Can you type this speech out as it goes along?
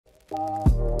Okay,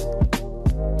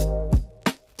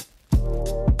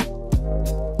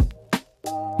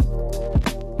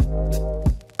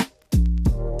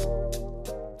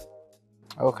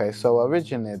 so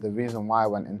originally the reason why I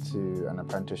went into an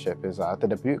apprenticeship is I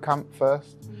did a boot camp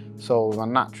first. So my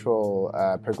natural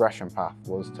progression path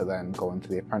was to then go into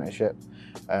the apprenticeship.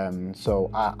 So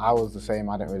I was the same,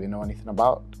 I didn't really know anything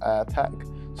about tech.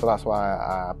 So that's why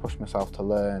I pushed myself to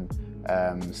learn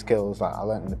skills that I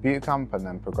learned in the boot camp and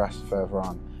then progressed further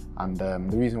on. And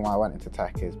the reason why I went into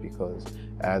tech is because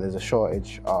there's a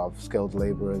shortage of skilled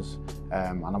labourers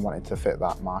and I wanted to fit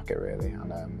that market really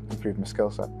and improve my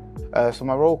skill set. So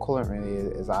my role currently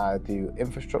is I do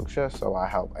infrastructure, so I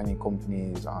help any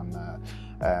companies on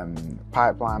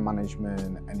pipeline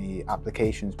management, any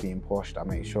applications being pushed. I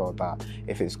make sure that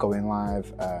if it's going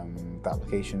live, the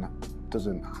application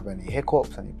doesn't have any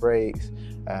hiccups, any breaks,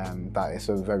 that it's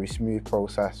a very smooth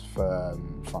process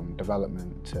from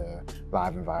development to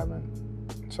live environment.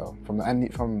 So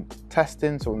from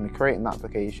testing, so when we're creating the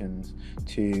applications,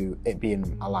 to it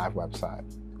being a live website.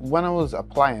 When I was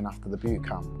applying after the boot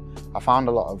camp, I found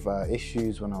a lot of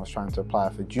issues when I was trying to apply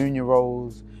for junior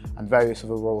roles and various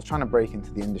other roles, trying to break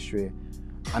into the industry.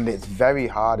 And it's very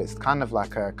hard. It's kind of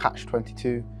like a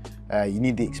catch-22. You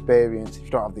need the experience. If you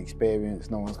don't have the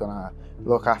experience, no one's gonna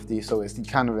look after you. So it's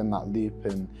kind of in that loop.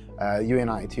 And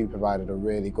UA92 provided a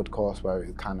really good course where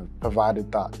it kind of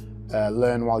provided that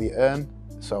learn while you earn.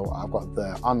 So I've got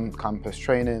the on-campus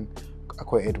training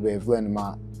equated with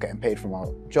getting paid for my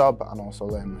job and also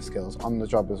learning the skills on the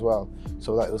job as well.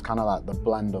 So that was kind of like the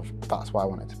blend of, that's why I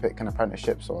wanted to pick an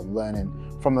apprenticeship. So I'm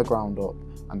learning from the ground up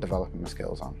and developing my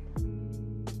skills on.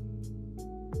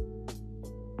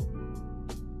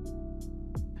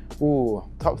 Ooh,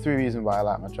 top 3 reasons why I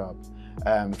like my job.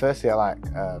 Firstly, I like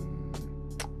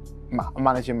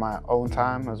managing my own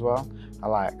time as well. I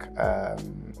like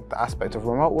the aspect of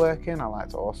remote working. I like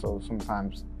to also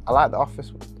sometimes, I like the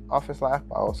office life,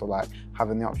 but I also like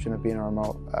having the option of being a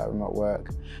remote work.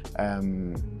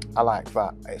 I like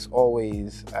that it's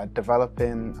always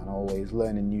developing and always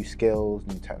learning new skills,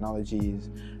 new technologies.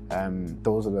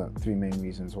 Those are the 3 main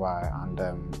reasons why, and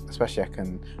especially I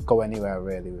can go anywhere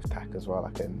really with tech as well.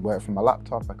 I can work from my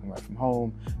laptop, I can work from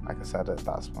home. Like I said,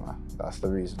 that's the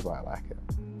reasons why I like it.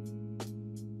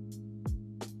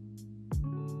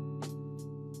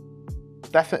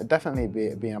 Definitely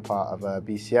being a part of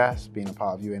BCS, being a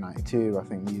part of UA92, I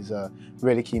think these are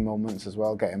really key moments as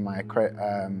well, getting my credits.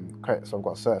 So I've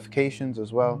got certifications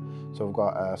as well. So I've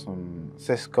got some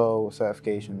Cisco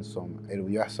certifications, some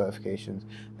AWS certifications.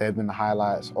 They've been the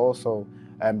highlights. Also,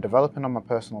 developing on my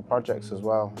personal projects as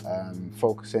well,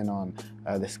 focusing on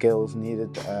the skills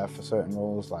needed for certain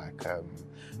roles like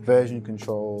version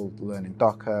control, learning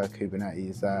Docker,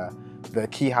 Kubernetes. The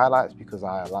key highlights because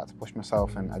I like to push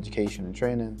myself in education and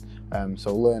training.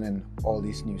 So learning all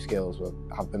these new skills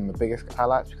have been the biggest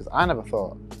highlights because I never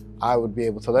thought I would be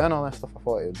able to learn all this stuff. I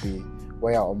thought it would be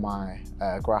way out of my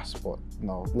grasp, but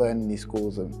learning these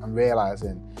schools and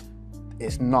realizing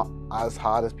it's not as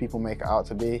hard as people make it out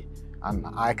to be, and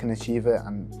I can achieve it,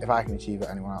 and if I can achieve it,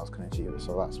 anyone else can achieve it.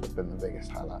 So that's been the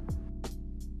biggest highlight.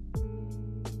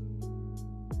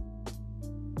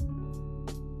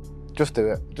 Just do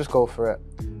it, just go for it,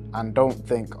 and don't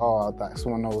think, oh, that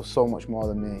someone knows so much more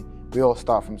than me. We all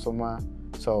start from somewhere,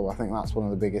 so I think that's one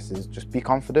of the biggest, is just be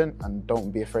confident and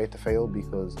don't be afraid to fail,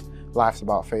 because life's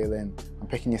about failing and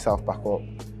picking yourself back up.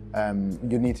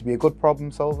 You need to be a good problem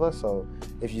solver, so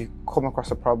if you come across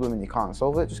a problem and you can't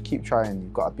solve it, just keep trying.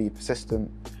 You've got to be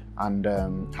persistent and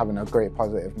having a great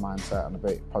positive mindset and a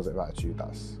great positive attitude.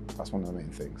 That's one of the main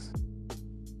things.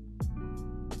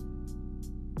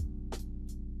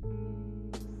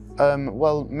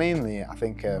 Well, mainly I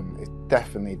think it's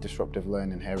definitely disruptive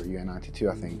learning here at UA92.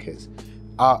 I think it's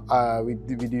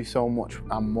we do so much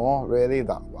and more really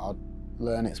that I'll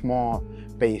learn. It's more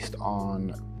based on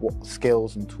what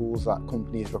skills and tools that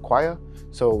companies require.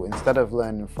 So instead of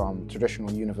learning from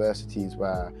traditional universities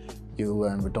where you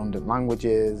learn redundant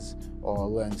languages or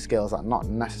learn skills that are not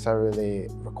necessarily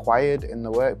required in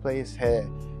the workplace, here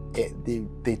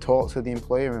they talk to the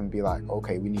employer and be like,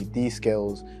 okay, we need these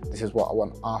skills, this is what I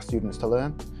want our students to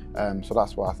learn. So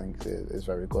that's what I think is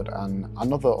very good. And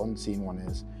another unseen one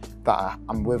is that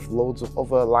I'm with loads of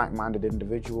other like-minded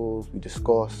individuals. We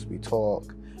discuss, we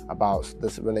talk about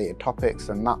this related topics,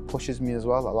 and that pushes me as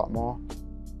well a lot more.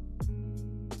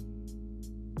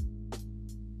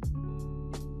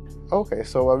 Okay,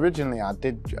 so originally I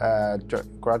did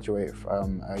graduate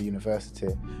from a university.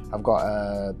 I've got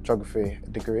a geography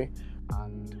degree,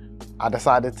 and I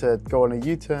decided to go on a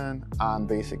U-turn and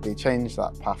basically change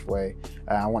that pathway.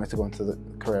 I wanted to go into the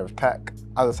career of tech,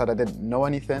 As I said, I didn't know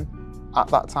anything at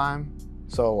that time,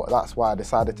 so that's why I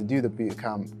decided to do the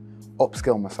bootcamp,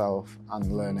 upskill myself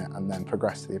and learn it, and then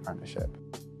progress to the apprenticeship.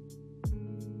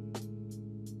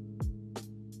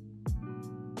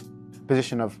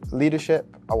 Position of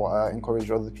leadership, I want to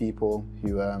encourage other people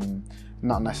who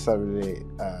not necessarily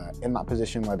in that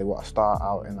position where they want to start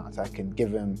out in that tech, and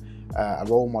give them a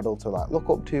role model to look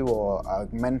up to, or a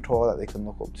mentor that they can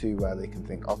look up to, where they can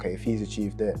think, okay, if he's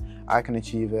achieved it, I can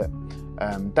achieve it.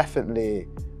 Definitely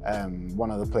one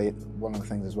of the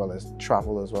things as well is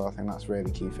travel as well. I think that's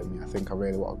really key for me. I think I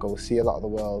really want to go see a lot of the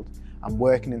world. I'm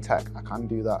working in tech, I can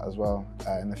do that as well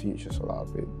in the future, so that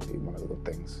would be one of the good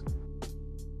things.